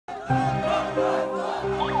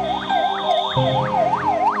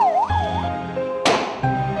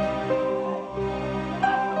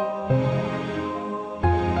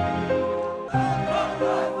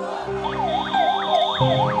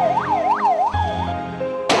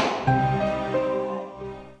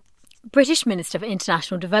British Minister for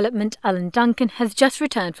International Development Alan Duncan has just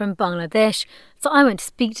returned from Bangladesh, so I went to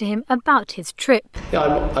speak to him about his trip. Yeah,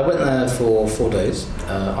 I went there for 4 days.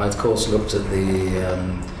 I, of course, looked at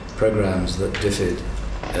the programmes that DFID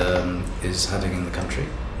is having in the country,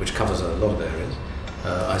 which covers a lot of areas.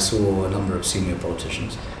 I saw a number of senior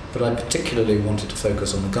politicians, but I particularly wanted to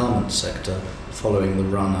focus on the garment sector following the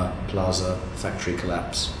Rana Plaza factory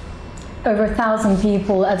collapse. Over 1,000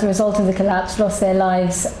 people, as a result of the collapse, lost their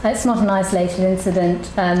lives. It's not an isolated incident.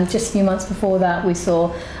 Just a few months before that, we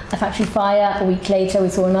saw a factory fire. A week later, we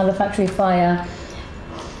saw another factory fire.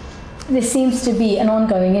 This seems to be an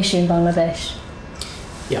ongoing issue in Bangladesh.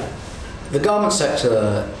 Yeah. The garment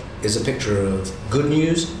sector is a picture of good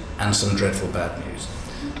news and some dreadful bad news.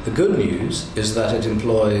 The good news is that it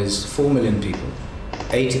employs 4 million people,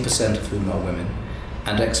 80% of whom are women,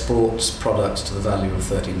 and exports products to the value of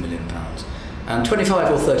 £13 million. And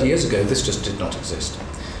 25 or 30 years ago, this just did not exist.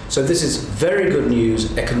 So this is very good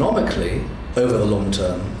news economically over the long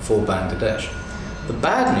term for Bangladesh. The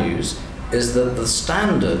bad news is that the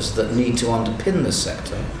standards that need to underpin this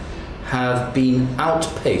sector have been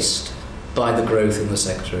outpaced by the growth in the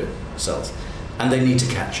sector itself, and they need to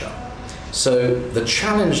catch up. So the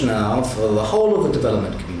challenge now for the whole of the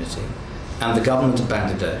development community and the government of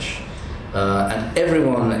Bangladesh and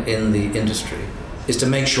everyone in the industry is to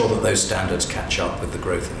make sure that those standards catch up with the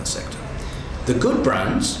growth in the sector. The good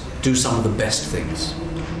brands do some of the best things.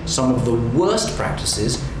 Some of the worst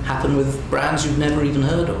practices happen with brands you've never even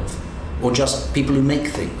heard of, or just people who make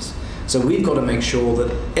things. So we've got to make sure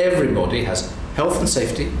that everybody has health and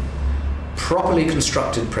safety, properly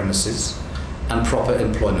constructed premises, and proper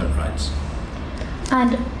employment rights.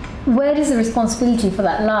 And where does the responsibility for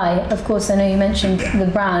that lie? Of course, I know you mentioned the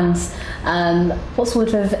brands. What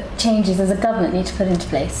sort of changes does the government need to put into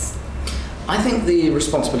place? I think the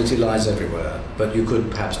responsibility lies everywhere, but you could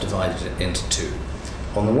perhaps divide it into two.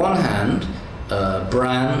 On the one hand,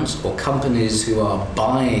 brands or companies who are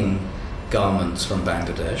buying garments from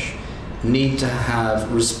Bangladesh need to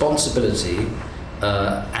have responsibility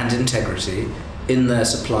and integrity in their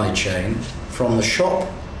supply chain from the shop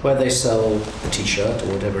where they sell the t-shirt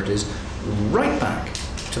or whatever it is, right back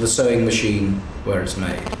to the sewing machine where it's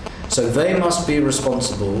made. So they must be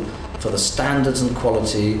responsible for the standards and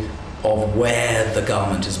quality of where the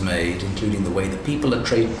garment is made, including the way that people are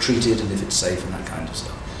treated and if it's safe and that kind of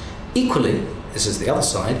stuff. Equally, this is the other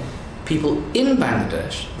side, people in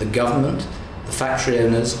Bangladesh, the government, the factory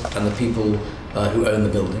owners and the people who own the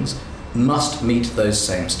buildings must meet those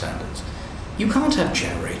same standards. You can't have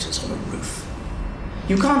generators on a roof.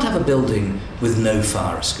 You can't have a building with no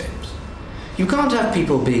fire escapes. You can't have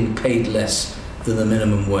people being paid less than the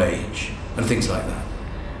minimum wage and things like that.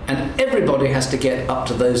 And everybody has to get up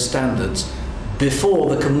to those standards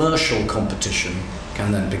before the commercial competition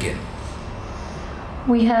can then begin.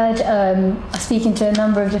 We heard, speaking to a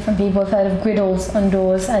number of different people, I've heard of griddles on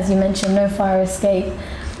doors, as you mentioned, no fire escape.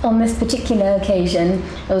 On this particular occasion,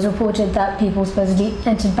 it was reported that people supposedly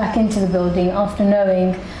entered back into the building after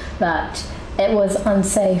knowing that it was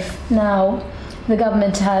unsafe. Now, the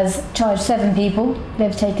government has charged 7 people.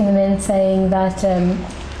 They've taken them in, saying that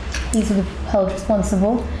these will be held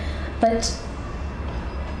responsible. But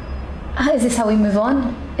is this how we move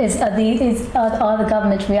on? Are the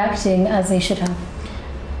government reacting as they should have?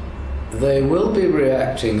 They will be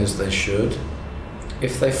reacting as they should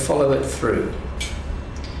if they follow it through.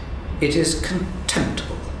 It is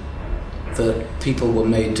contemptible that people were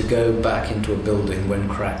made to go back into a building when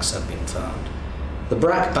cracks had been found. The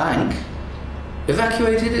Brack Bank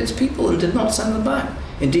evacuated its people and did not send them back.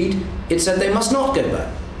 Indeed, it said they must not go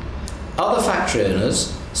back. Other factory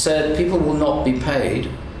owners said people will not be paid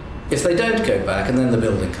if they don't go back, and then the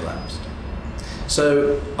building collapsed.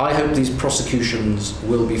 So I hope these prosecutions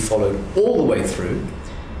will be followed all the way through,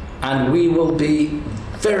 and we will be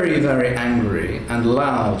very, very angry and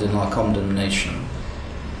loud in our condemnation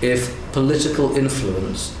if political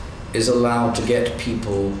influence is allowed to get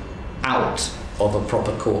people out of a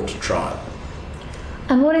proper court trial.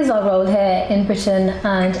 And what is our role here in Britain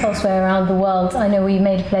and elsewhere around the world? I know we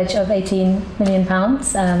made a pledge of £18 million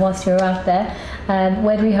whilst you were out there.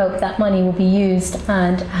 Where do we hope that money will be used,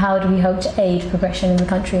 and how do we hope to aid progression in the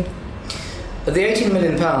country? The £18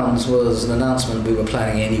 million was an announcement we were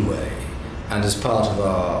planning anyway, and as part of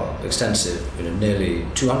our extensive, nearly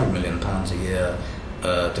 £200 million a year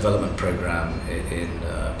development programme in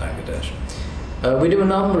Bangladesh. We do a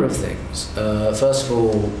number of things. First of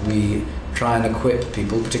all, we try and equip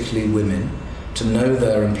people, particularly women, to know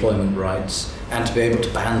their employment rights and to be able to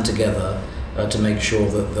band together to make sure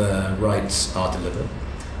that their rights are delivered.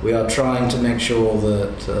 We are trying to make sure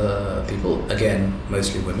that people, again,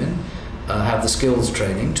 mostly women, have the skills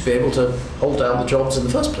training to be able to hold down the jobs in the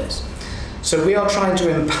first place. So we are trying to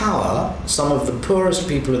empower some of the poorest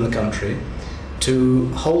people in the country to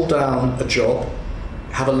hold down a job,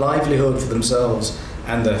 have a livelihood for themselves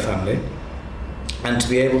and their family, and to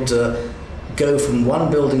be able to go from one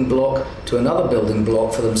building block to another building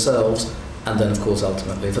block for themselves, and then, of course,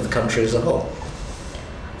 ultimately for the country as a whole.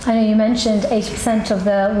 I know you mentioned 80% of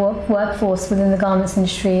the workforce within the garments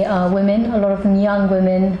industry are women, a lot of them young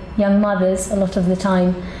women, young mothers a lot of the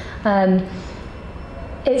time.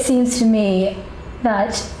 It seems to me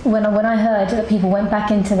that when I heard that people went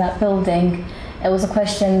back into that building, it was a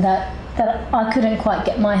question that I couldn't quite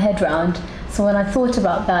get my head round. So when I thought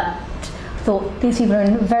about that, I thought these people are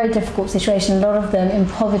in a very difficult situation, a lot of them in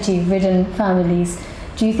poverty-ridden families.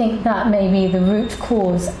 Do you think that may be the root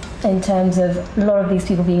cause in terms of a lot of these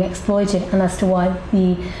people being exploited, and as to why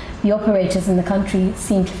the operators in the country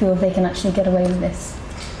seem to feel they can actually get away with this?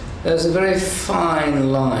 There's a very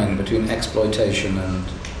fine line between exploitation and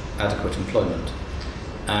adequate employment.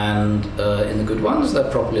 And in the good ones,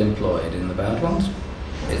 they're properly employed. In the bad ones,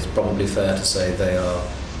 it's probably fair to say they are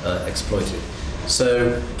exploited.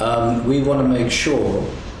 So we want to make sure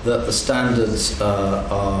that the standards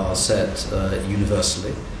are set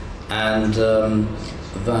universally, and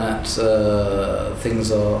that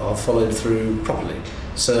things are followed through properly.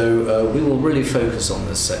 So we will really focus on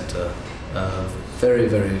this sector very,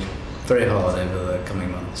 very, very hard over the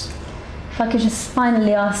coming months. If I could just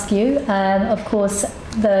finally ask you, of course,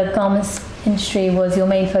 the garments industry was your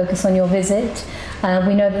main focus on your visit.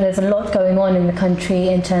 We know that there's a lot going on in the country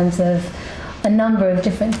in terms of a number of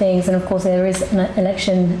different things, and of course there is an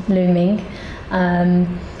election looming.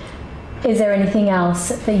 Is there anything else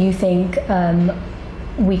that you think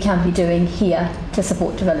we can be doing here to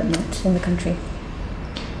support development in the country?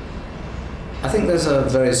 I think there's a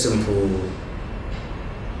very simple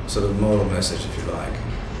sort of moral message, if you like.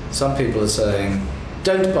 Some people are saying,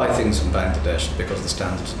 don't buy things from Bangladesh because the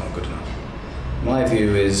standards are not good enough. My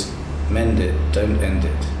view is, mend it, don't end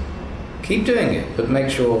it. Keep doing it, but make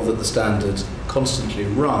sure that the standards constantly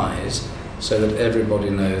rise so that everybody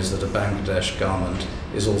knows that a Bangladesh garment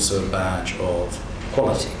is also a badge of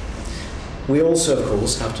quality. We also, of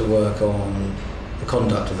course, have to work on the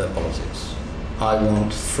conduct of their politics. I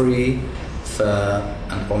want free, fair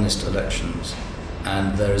and honest elections,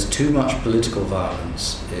 and there is too much political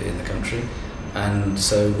violence in the country, and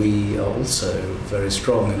so we are also very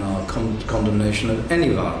strong in our condemnation of any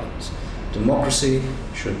violence. Democracy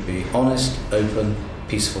should be honest, open,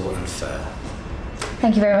 peaceful and fair.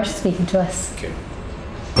 Thank you very much for speaking to us. Thank you.